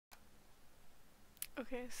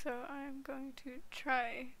Okay, so I'm going to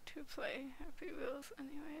try to play Happy Wheels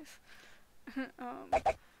anyways.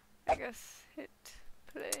 I guess hit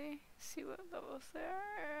play, see what levels there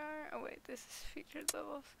are. Oh wait, this is featured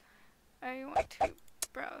levels. I want to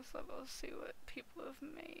browse levels, see what people have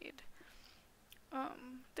made.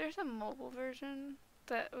 There's a mobile version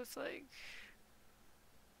that was like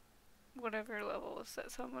whatever levels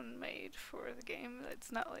that someone made for the game.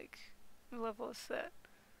 It's not like levels that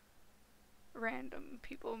random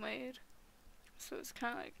people made. So it's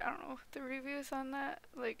kind of like, I don't know, the reviews on that,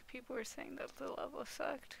 like people were saying that the level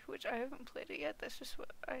sucked, which I haven't played it yet, that's just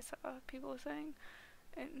what I saw people saying.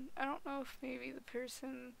 And I don't know if maybe the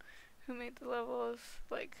person who made the levels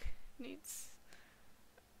like needs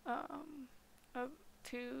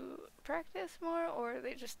to practice more, or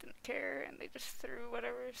they just didn't care and they just threw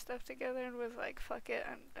whatever stuff together and was like, fuck it,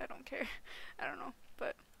 I don't care. I don't know,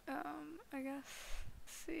 but I guess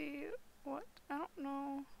see what, I don't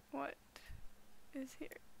know what is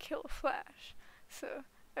here. Kill Flash. So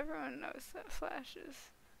everyone knows that Flash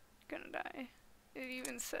is gonna die. It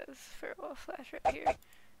even says farewell Flash right here.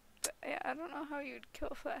 But yeah, I don't know how you'd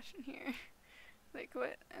kill Flash in here. Like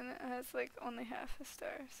what? And it has like only half a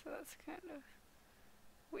star, so that's kind of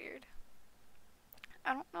weird.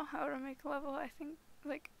 I don't know how to make a level. I think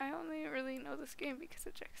like I only really know this game because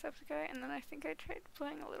of Jacseptisceye, and then I think I tried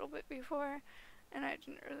playing a little bit before and I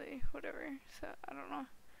didn't really whatever, so I don't know.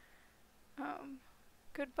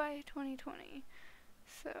 Goodbye 2020.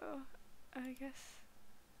 So I guess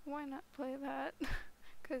why not play that?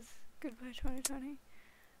 Cause Goodbye 2020.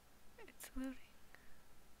 It's loading.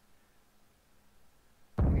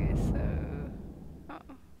 Okay, so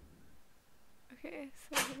okay,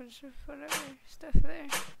 so a bunch of whatever stuff there.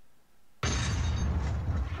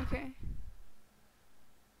 Okay.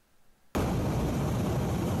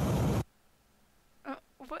 Oh,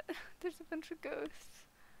 what? There's a bunch of ghosts.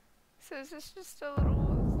 So is this just a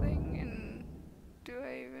little thing, and do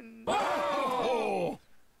I even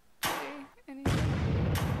say anything?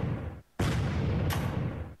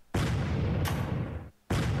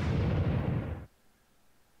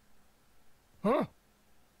 Huh?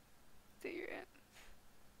 Do your ends.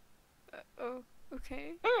 Oh,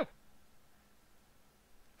 okay.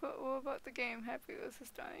 But what about the game? Happy Wheels is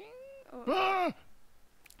dying? Oh.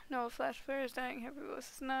 No, Flash Player is dying, Happy Wheels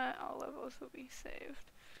is not. All levels will be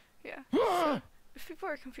saved. Yeah. So, if people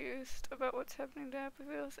are confused about what's happening to Happy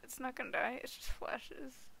Wheels, it's not gonna die, it's just Flash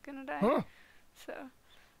is gonna die. So,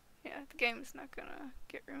 yeah, the game is not gonna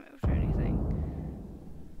get removed or anything.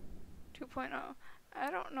 2.0.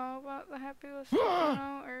 I don't know about the Happy Wheels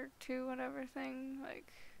 2.0 or 2 whatever thing,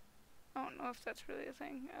 like, I don't know if that's really a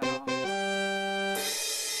thing at all.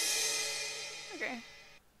 Okay.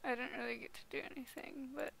 I didn't really get to do anything,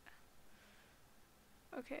 but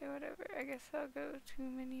okay, whatever. I guess I'll go to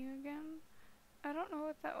menu again. I don't know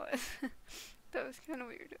what that was. That was kind of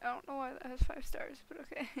weird. I don't know why that has 5 stars, but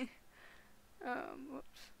okay.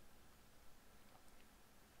 Whoops.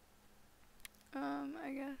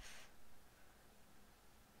 I guess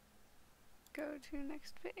go to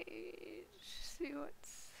next page, see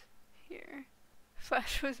what's here.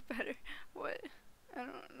 Flash was better. What? I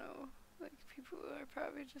don't know. Like, people are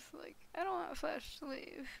probably just like, I don't want Flash to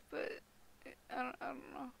leave, but I don't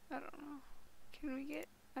know. Can we get,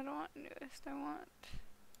 I don't want newest, I want,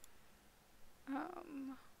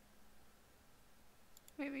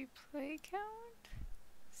 maybe play count?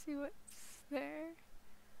 See what's there.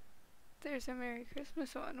 There's a Merry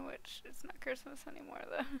Christmas one, which it's not Christmas anymore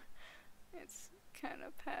though. It's kind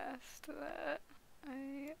of past that.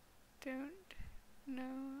 I don't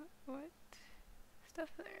know what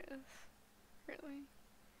stuff there is, really.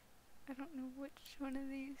 I don't know which one of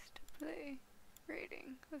these to play.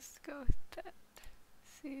 Rating, let's go with that.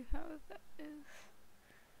 See how that is.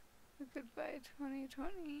 The Goodbye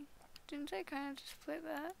 2020. Didn't I kind of just play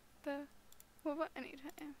that? What about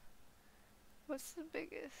Anytime? What's the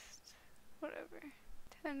biggest? Whatever.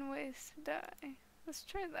 10 Ways to Die. Let's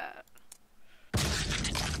try that.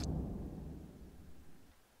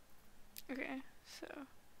 Okay, so.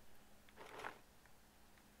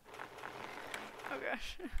 Oh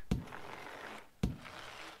gosh.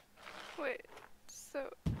 Wait, so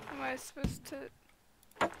am I supposed to?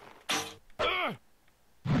 Oh,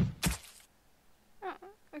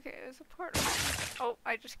 okay, there's a portal. Oh,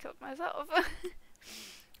 I just killed myself.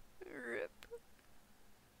 Rip.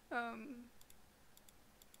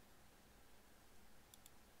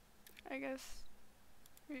 I guess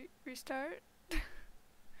restart.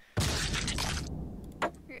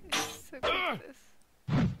 Okay, so click this.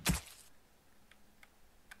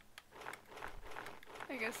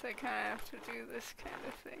 I guess I kind of have to do this kind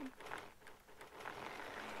of thing.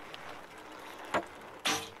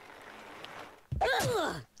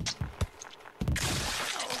 Oh,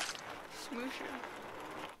 smoosher.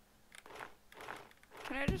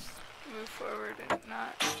 Can I just move forward and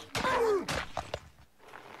not...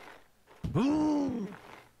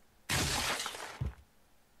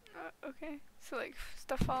 Okay, so like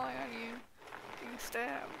stuff falling on you, getting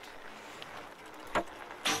stabbed.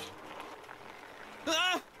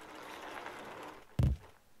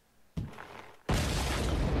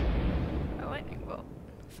 A lightning bolt,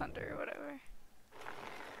 thunder, whatever.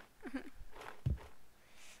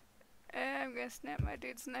 I'm gonna snap my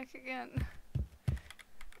dude's neck again.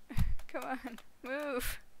 Come on,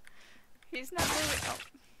 move. He's not moving.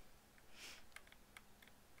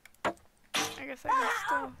 Oh. I guess I can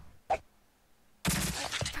still...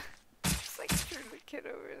 Just like threw the kid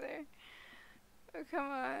over there. Oh,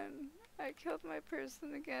 come on. I killed my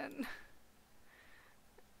person again.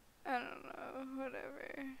 I don't know,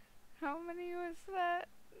 whatever. How many was that?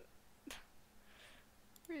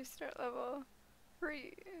 Restart level.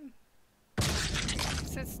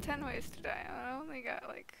 So it's 10 ways to die. I only got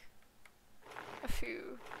like a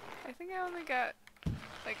few. I think I only got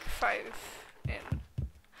like 5 in.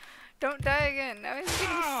 Don't die again. Now he's getting...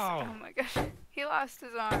 Oh my gosh. He lost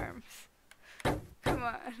his arms. Come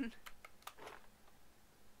on.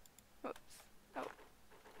 Whoops. Oh.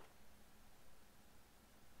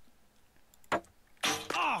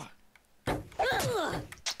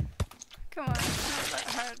 Come on. It's not that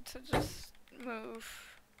hard to just move.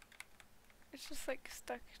 It's just like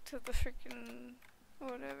stuck to the freaking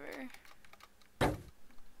whatever.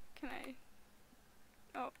 Can I...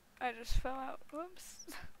 Oh, I just fell out. Whoops.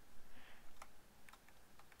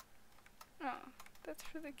 Oh, that's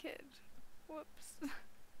for the kid. Whoops.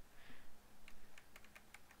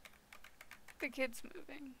 The kid's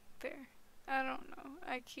moving. There. I don't know.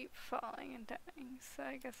 I keep falling and dying, so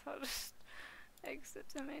I guess I'll just exit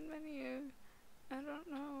the main menu. I don't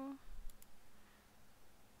know.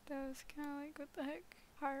 That was kind of like, what the heck?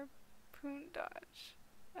 Harpoon dodge.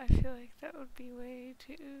 I feel like that would be way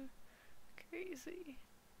too crazy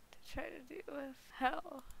to try to deal with.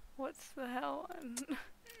 Hell. What's the hell one?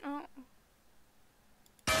 Oh.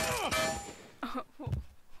 Oh,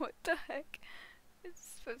 what the heck? It's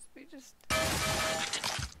supposed to be just...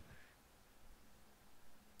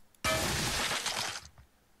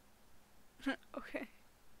 Okay.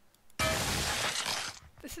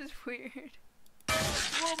 This is weird.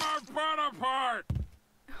 Pull my butt apart!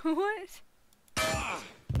 What?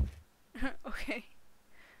 Okay.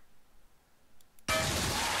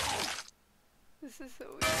 This is so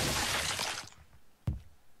weird.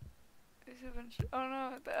 There's a bunch of... Oh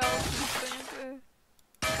no, the elves thing.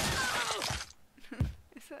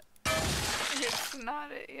 Is that... Okay, it's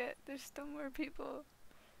not it yet. There's still more people.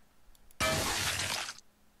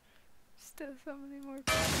 Still so many more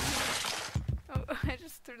people. Oh, I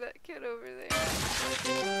just threw that kid over there.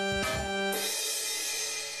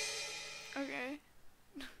 Okay.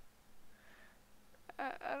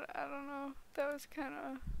 I don't know. That was kind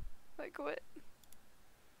of like what?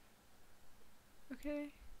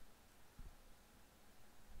 Okay.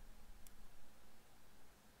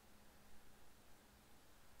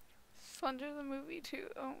 Slender the movie too.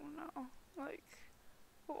 Oh no. Like,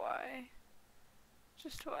 why?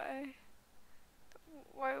 Just why?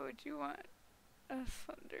 Why would you want a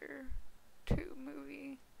Slender 2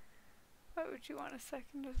 movie? Why would you want a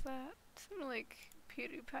second of that? Some like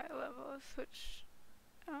PewDiePie levels, which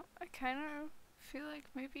I kind of feel like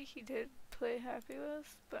maybe he did play Happy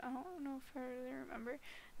Wheels, but I don't know if I really remember.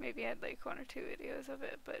 Maybe I had like 1 or 2 videos of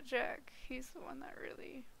it, but Jack, he's the one that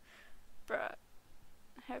really brought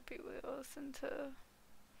Happy Wheels into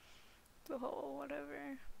the whole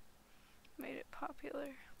whatever, made it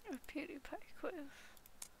popular. A PewDiePie Quiz.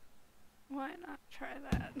 Why not try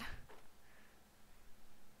that?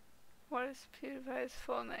 What is PewDiePie's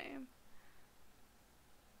full name?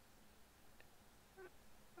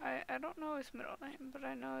 I don't know his middle name, but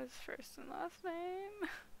I know his first and last name.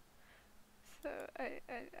 So I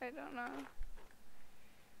don't know.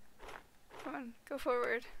 Come on, go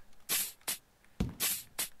forward.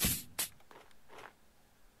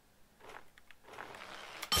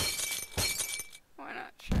 Why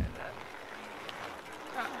not try that?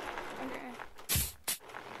 Oh, okay.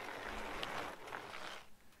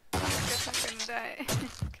 I guess I'm gonna die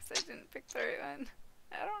because I didn't pick the right one.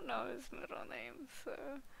 I don't know his middle name, so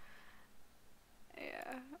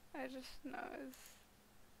yeah, I just know his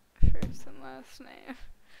first and last name,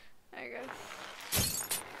 I guess.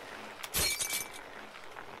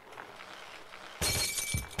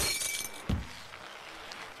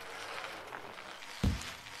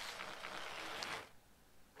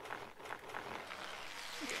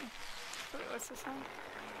 What's this one?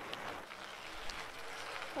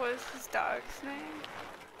 What is his dog's name?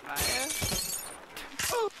 Maya?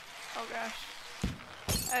 Oh gosh.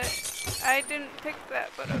 I didn't pick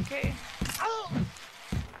that, but okay.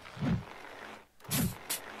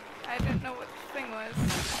 I didn't know what the thing was.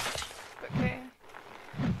 Okay.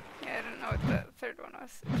 Yeah, I didn't know what the third one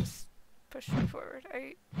was. It just pushed me forward.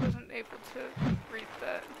 I wasn't able to read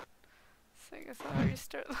that. So I guess I'll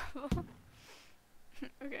restart level.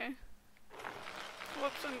 Okay.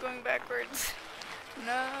 Whoops, I'm going backwards.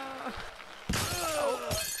 No. Oh.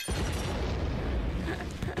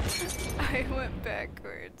 I went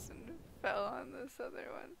backwards and fell on this other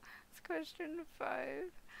one. It's question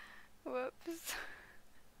 5. Whoops.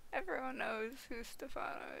 Everyone knows who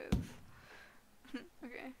Stefano is.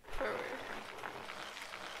 Okay, forward.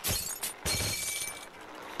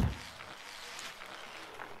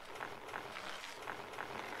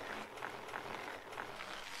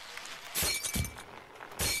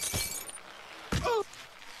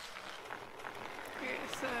 Okay,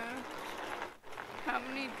 so how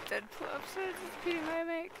many Deadpool episodes does PewDiePie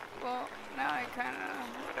make? Well, now I kinda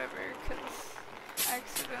whatever, cause I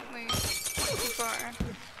accidentally went too far.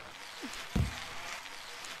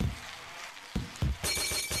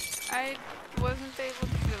 I wasn't able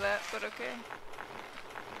to do that, but okay.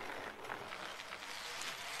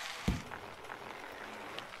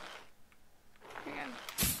 Hang on.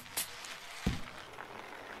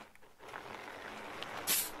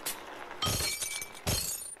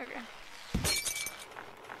 Okay.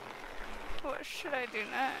 What should I do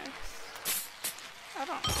next? I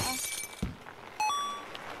don't know.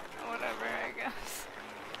 Whatever, I guess.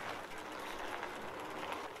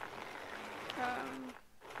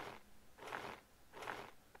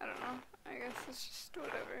 I don't know. I guess it's just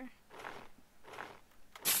whatever.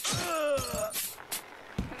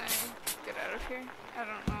 Can I get out of here? I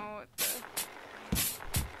don't know what the...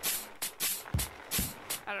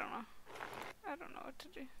 I don't know. I don't know what to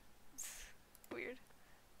do. It's weird.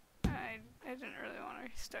 I didn't really want to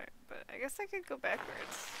restart, but I guess I could go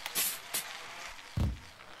backwards.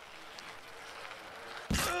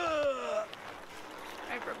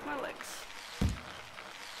 I broke my legs.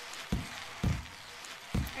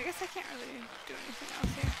 I guess I can't really do anything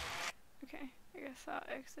else here. Okay, I guess I'll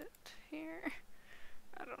exit here.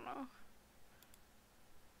 I don't know.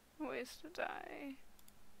 Ways to die.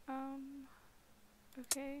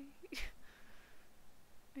 Okay.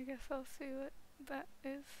 I guess I'll see what that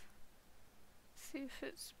is. See if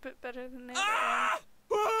it's a bit better than the other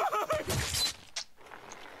one.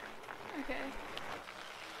 Okay.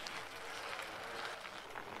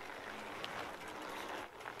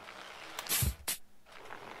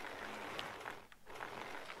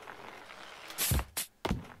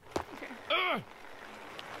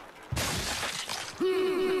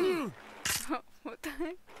 Oh, what the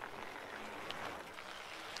heck?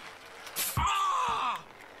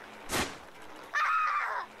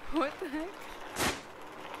 What the heck?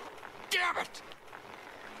 Damn it!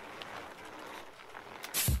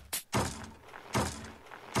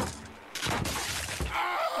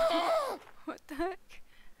 What the heck?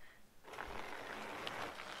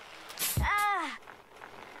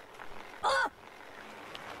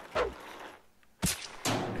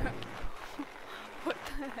 What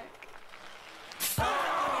the heck?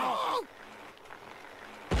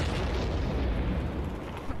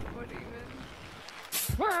 What even?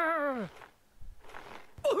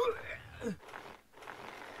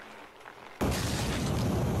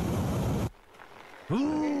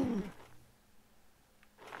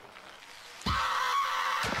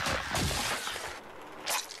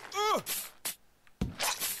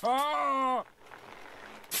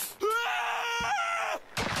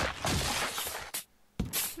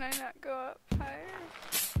 Can I not go up higher?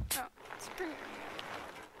 No, it's bringing me up.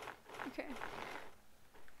 Okay.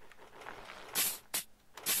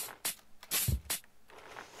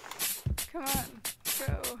 Come on,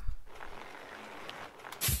 go.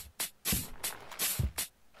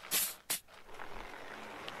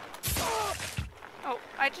 Oh,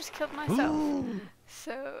 I just killed myself.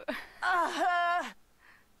 So I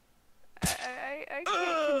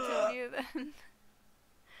can't continue then.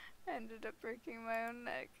 I ended up breaking my own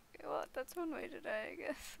neck. Well, that's one way to die, I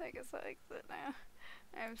guess. I guess I exit now.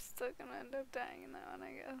 I'm still gonna end up dying in that one,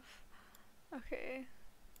 I guess. Okay.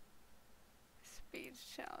 Speed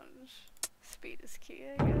challenge. Speed is key,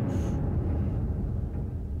 I guess.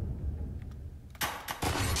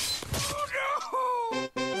 Oh no!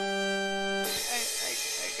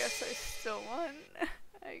 I guess I still won.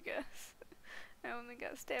 I guess. I only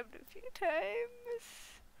got stabbed a few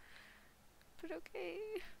times. But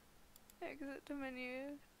okay. Exit the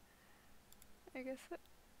menu. I guess that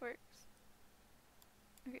works.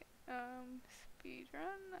 Okay, speed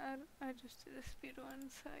run. I just did a speed one,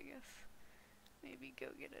 so I guess maybe go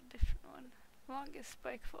get a different one. Longest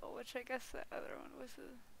spike fall, which I guess that other one was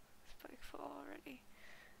a spike fall already.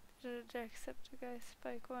 Did a jacseptisceye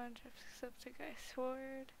spike one, jacseptisceye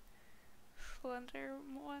sword, Slender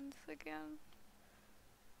ones again.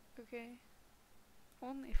 Okay.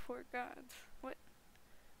 Only 4 gods. What?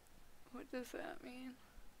 What does that mean?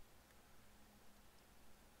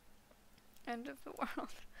 End of the world.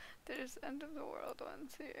 There's end of the world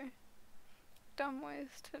ones here. Dumb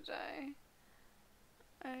ways to die.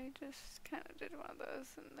 I just kind of did one of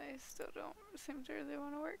those and they still don't seem to really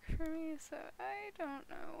want to work for me, so I don't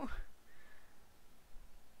know.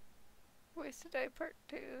 Ways to Die Part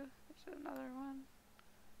 2. There's another one.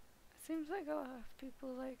 It seems like a lot of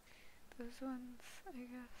people like those ones, I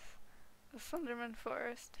guess. The Slenderman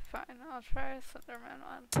Forest. Fine, I'll try a Slenderman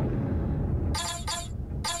one.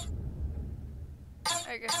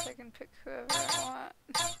 I guess I can pick whoever I want.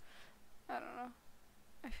 I don't know.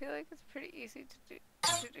 I feel like it's pretty easy to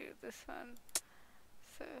do this one.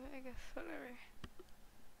 So I guess whatever.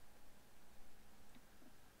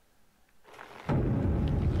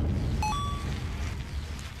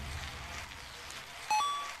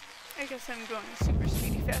 I guess I'm going super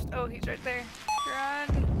speedy fast. Oh, he's right there. Run!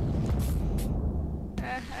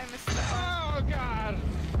 I missed that one. Oh, God!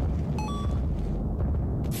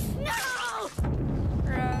 No!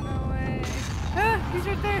 Run away. Ah, he's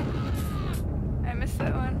right there. I missed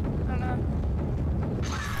that one. Oh no.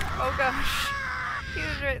 Oh gosh. He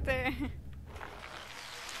was right there.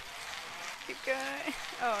 Keep going.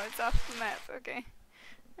 Oh, it's off the map. Okay.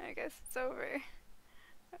 I guess it's over.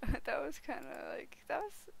 That was kind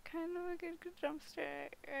of a good jump scare,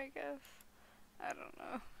 I guess. I don't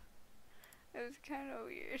know. It was kind of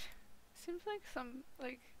weird. Seems like some,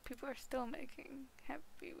 people are still making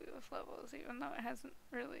Happy Wheels levels, even though it hasn't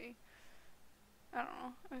really, I don't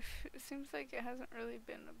know. It seems like it hasn't really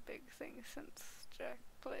been a big thing since Jack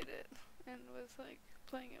played it and was,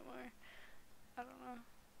 playing it more. I don't know.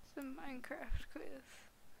 It's a Minecraft quiz.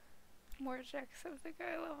 More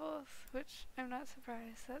Jacksepticeye levels, which I'm not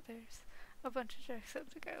surprised that there's a bunch of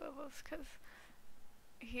Jacksepticeye levels, because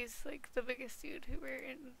he's the biggest YouTuber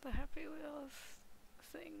in the Happy Wheels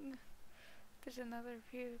thing. There's another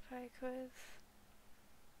PewDiePie quiz.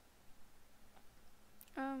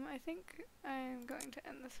 I think I'm going to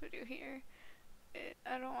end this video here.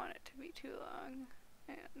 I don't want it to be too long,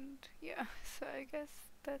 and yeah, so I guess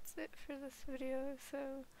that's it for this video,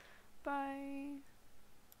 so bye.